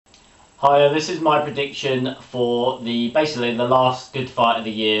Hi, this is my prediction for basically the last good fight of the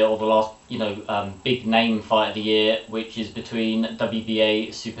year, or the last big name fight of the year, which is between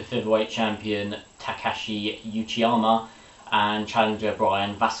WBA super featherweight champion Takashi Uchiyama and challenger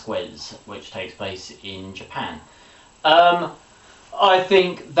Bryan Vasquez, which takes place in Japan. I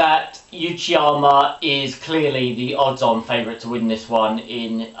think that Uchiyama is clearly the odds-on favourite to win this one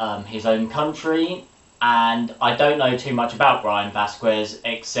in his own country. And I don't know too much about Bryan Vasquez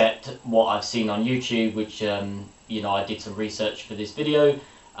except what I've seen on YouTube, which I did some research for this video,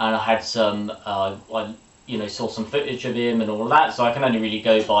 and I had some saw some footage of him and all of that. So I can only really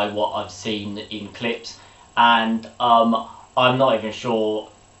go by what I've seen in clips, and I'm not even sure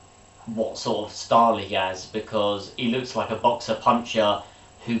what sort of style he has, because he looks like a boxer puncher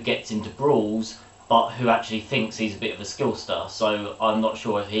who gets into brawls, but who actually thinks he's a bit of a skillster. So I'm not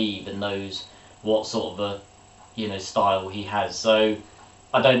sure if he even knows what sort of a style he has. So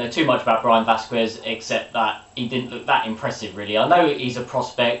I don't know too much about Bryan Vasquez except that he didn't look that impressive really. I know he's a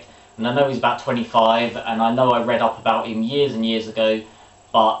prospect, and I know he's about 25, and I know I read up about him years and years ago,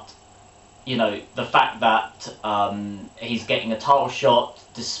 but the fact that he's getting a title shot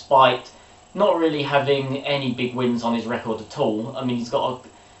despite not really having any big wins on his record at all. I mean, he's got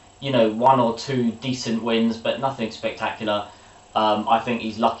one or two decent wins, but nothing spectacular. I think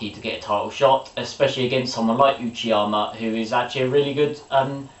he's lucky to get a title shot, especially against someone like Uchiyama, who is actually a really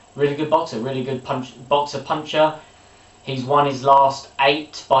good boxer, really good puncher. He's won his last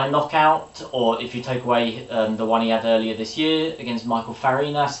 8 by knockout, or if you take away the one he had earlier this year against Michael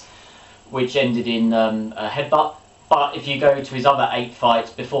Farinas, which ended in a headbutt. But if you go to his other 8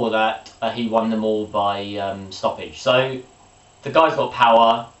 fights before that, he won them all by stoppage. So the guy's got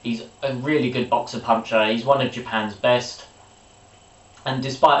power. He's a really good boxer puncher. He's one of Japan's best. And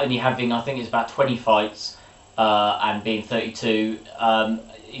despite only having, I think it's about 20 fights and being 32,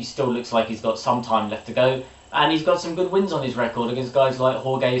 he still looks like he's got some time left to go. And he's got some good wins on his record against guys like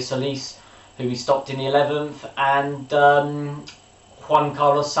Jorge Solis, who he stopped in the 11th, and Juan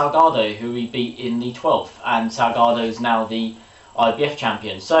Carlos Salgado, who he beat in the 12th. And Salgado is now the IBF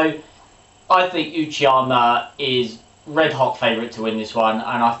champion. So I think Uchiyama is red hot favourite to win this one,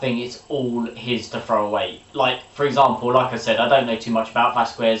 and I think it's all his to throw away. Like, for example, like I said, I don't know too much about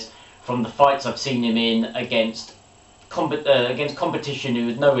Vasquez. From the fights I've seen him in against competition who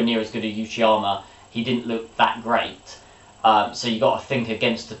was nowhere near as good as Uchiyama, he didn't look that great. So you got to think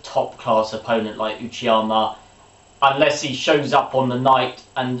against a top class opponent like Uchiyama, unless he shows up on the night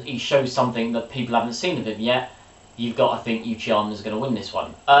and he shows something that people haven't seen of him yet, you've got to think Uchiyama's going to win this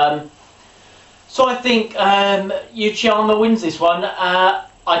one. So I think Uchiyama wins this one.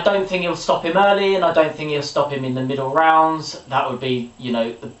 I don't think he'll stop him early, and I don't think he'll stop him in the middle rounds. That would be,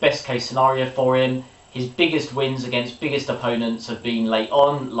 the best case scenario for him. His biggest wins against biggest opponents have been late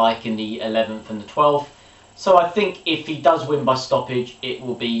on, like in the 11th and the 12th. So I think if he does win by stoppage, it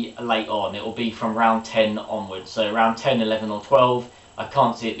will be late on. It will be from round 10 onwards. So round 10, 11 or 12. I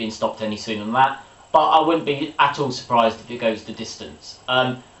can't see it being stopped any sooner than that. But I wouldn't be at all surprised if it goes the distance.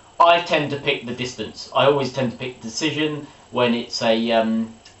 I tend to pick the distance. I always tend to pick decision when it's a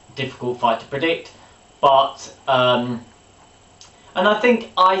difficult fight to predict. But and I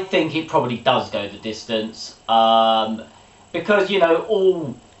think it probably does go the distance, because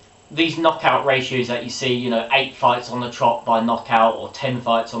all these knockout ratios that you see, 8 fights on the trot by knockout or 10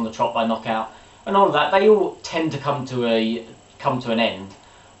 fights on the trot by knockout, and all of that, they all tend to come to an end.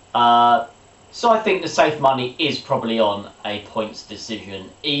 So I think the safe money is probably on a points decision,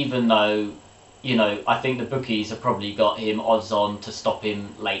 even though, I think the bookies have probably got him odds on to stop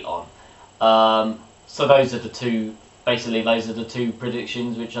him late on. So those are the two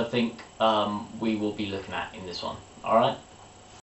predictions which I think we will be looking at in this one. Alright?